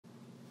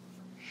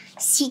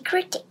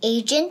Secret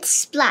Agent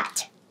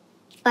Splat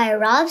by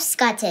Rob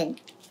Scotton.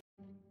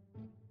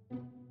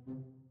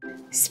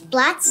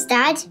 Splat's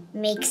dad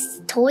makes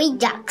toy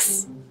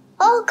ducks.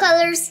 All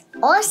colors,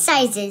 all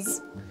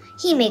sizes.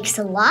 He makes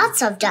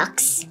lots of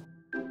ducks.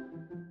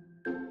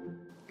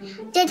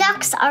 The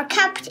ducks are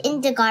kept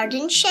in the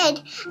garden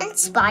shed, and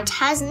Splat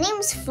has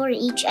names for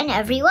each and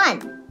every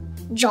one.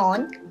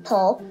 John,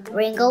 Paul,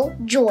 Ringo,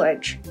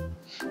 George.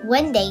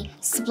 One day,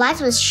 Splat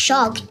was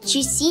shocked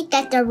to see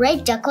that the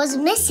red duck was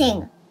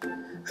missing.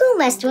 "Who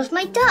messed with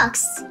my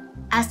ducks?"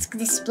 asked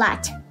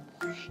Splat.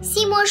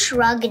 Seymour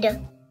shrugged.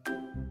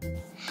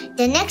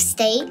 The next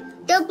day,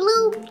 the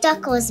blue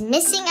duck was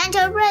missing and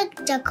the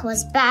red duck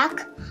was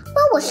back,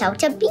 but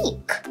without a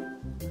beak.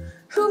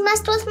 "Who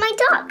messed with my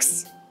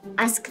ducks?"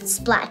 asked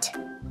Splat.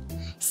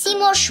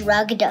 Seymour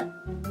shrugged.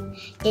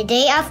 The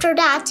day after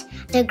that,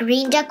 the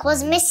green duck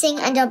was missing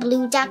and the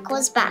blue duck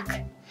was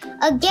back,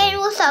 again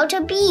without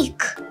a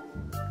beak.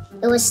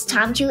 It was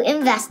time to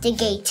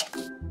investigate.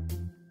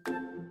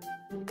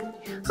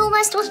 "Who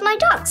messed with my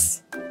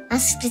ducks?"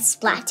 asked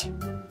Splat.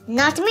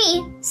 "Not me,"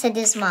 said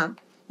his mom.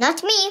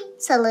 "Not me,"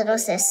 said little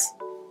sis.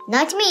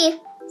 "Not me,"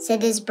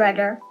 said his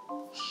brother.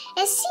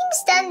 "It seems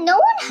that no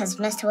one has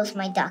messed with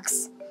my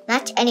ducks.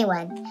 Not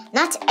anyone.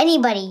 Not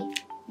anybody.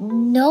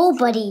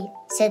 Nobody,"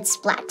 said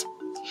Splat.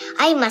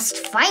 "I must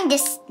find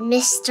this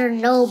Mr.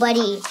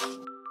 Nobody."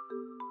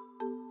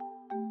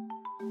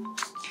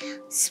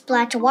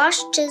 Splat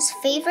watched his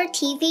favorite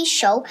TV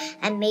show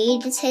and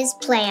made his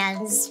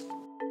plans.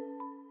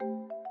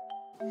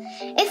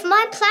 "If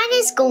my plan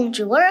is going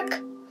to work,"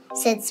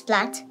 said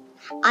Splat,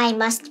 "I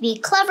must be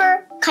clever,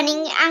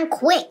 cunning, and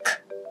quick.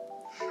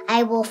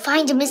 I will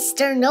find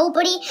Mr.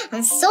 Nobody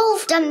and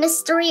solve the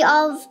mystery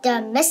of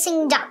the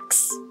missing ducks.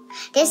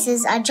 This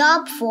is a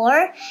job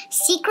for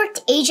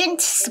Secret Agent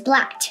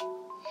Splat.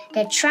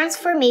 The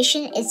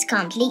transformation is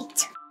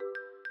complete."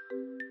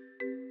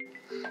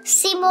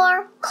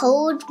 Seymour,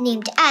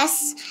 code-named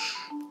S,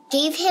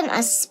 gave him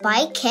a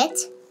spy kit,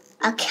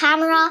 a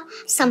camera,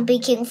 some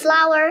baking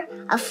flour,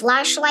 a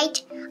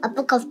flashlight, a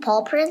book of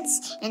paw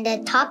prints, and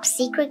a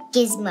top-secret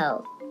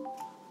gizmo.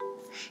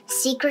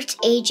 Secret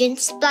Agent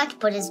Splat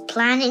put his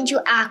plan into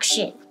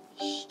action.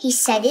 He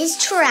set his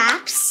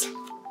traps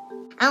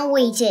and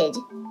waited.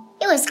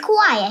 It was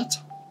quiet,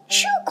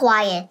 too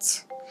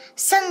quiet.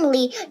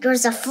 Suddenly, there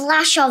was a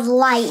flash of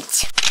light.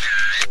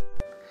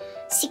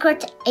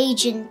 Secret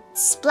Agent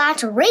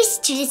Splat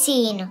raced to the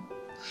scene.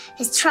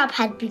 His trap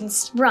had been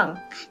sprung.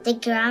 The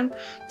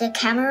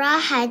camera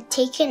had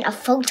taken a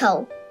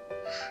photo.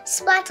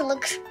 Splat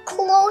looked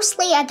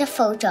closely at the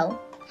photo.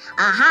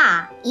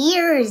 "Aha!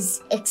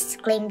 Ears!"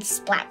 exclaimed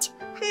Splat.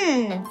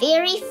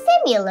 Very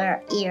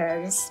familiar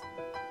ears."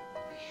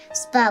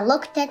 Splat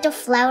looked at the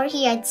flour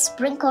he had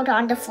sprinkled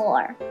on the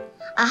floor.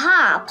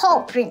 "Aha!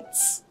 Paw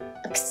prints!"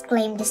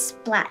 exclaimed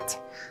Splat.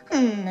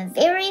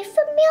 Very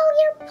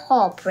familiar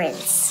paw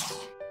prints."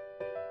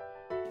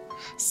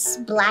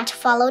 Splat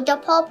followed the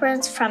paw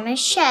prints from his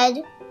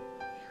shed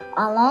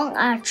along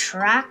a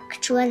track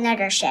to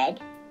another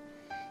shed.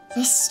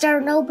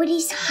 "Mr.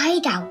 Nobody's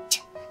hideout,"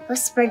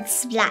 whispered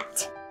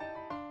Splat.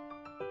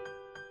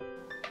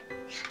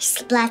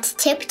 Splat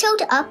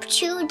tiptoed up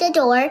to the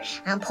door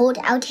and pulled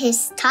out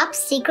his top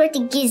secret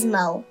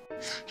gizmo.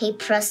 He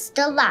pressed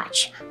the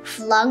latch,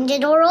 flung the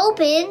door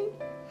open,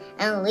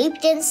 and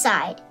leaped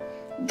inside.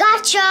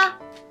 "Gotcha!"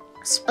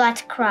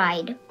 Splat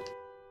cried.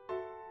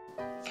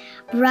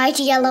 Bright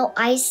yellow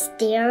eyes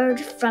stared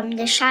from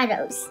the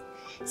shadows.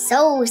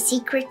 "So,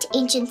 Secret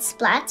Agent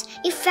Splat,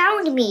 you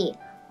found me,"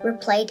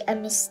 replied a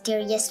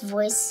mysterious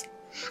voice.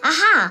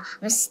 "Aha,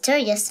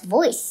 mysterious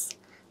voice,"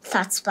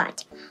 thought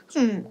Splat.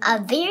 A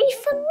very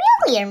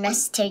familiar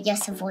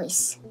mysterious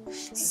voice.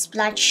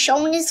 Splat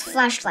shone his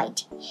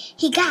flashlight.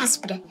 He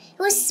gasped. It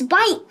was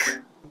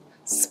Spike.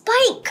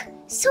 "Spike,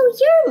 so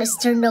you're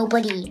Mr.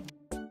 Nobody."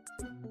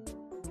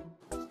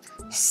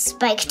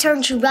 Spike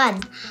turned to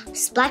run.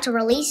 Splat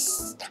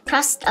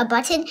pressed a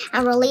button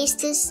and released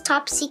his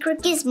top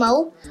secret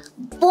gizmo.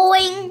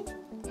 Boing!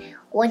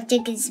 Went the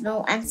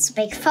gizmo and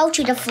Spike fell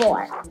to the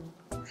floor.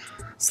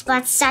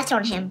 Splat sat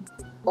on him.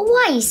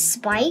 "Why,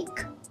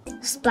 Spike?"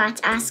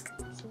 Splat asked.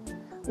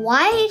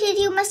 "Why did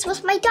you mess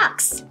with my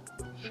ducks?"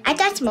 At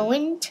that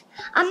moment,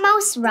 a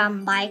mouse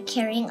ran by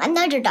carrying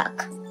another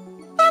duck.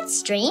 "That's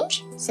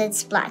strange," said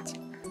Splat.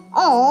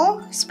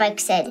 "Oh," Spike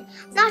said,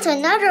 "not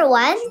another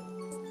one."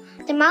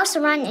 The mouse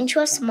ran into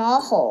a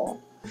small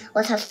hole.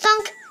 With a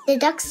thunk, the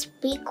duck's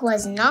beak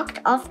was knocked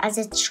off as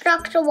it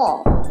struck the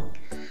wall.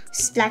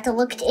 Splat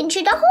looked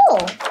into the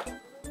hole.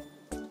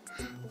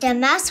 The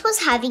mouse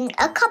was having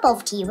a cup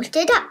of tea with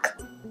the duck.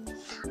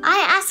 "I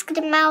asked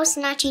the mouse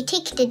not to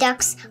take the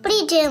ducks, but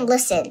he didn't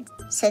listen,"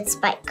 said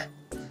Spike.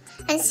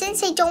 "And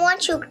since I don't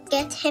want to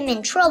get him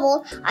in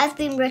trouble, I've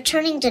been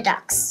returning the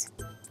ducks."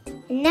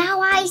 "Now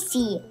I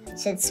see,"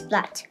 said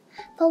Splat.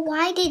 "But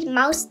why did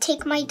mouse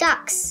take my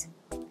ducks?"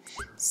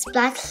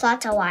 Splat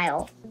thought a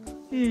while.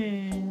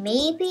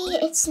 Maybe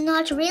it's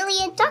not really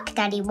a duck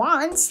that he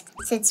wants,"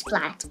 said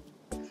Splat.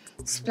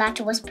 Splat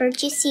whispered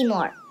to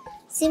Seymour.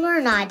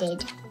 Seymour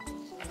nodded.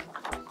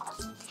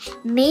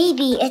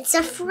 Maybe it's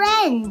a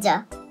friend.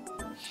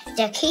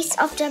 The case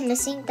of the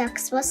missing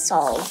ducks was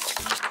solved.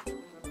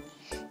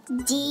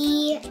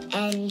 The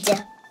end.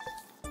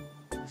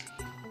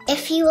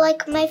 If you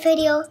like my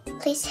video,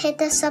 please hit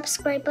the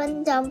subscribe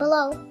button down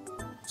below.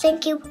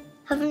 Thank you.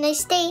 Have a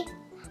nice day.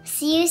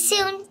 See you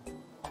soon.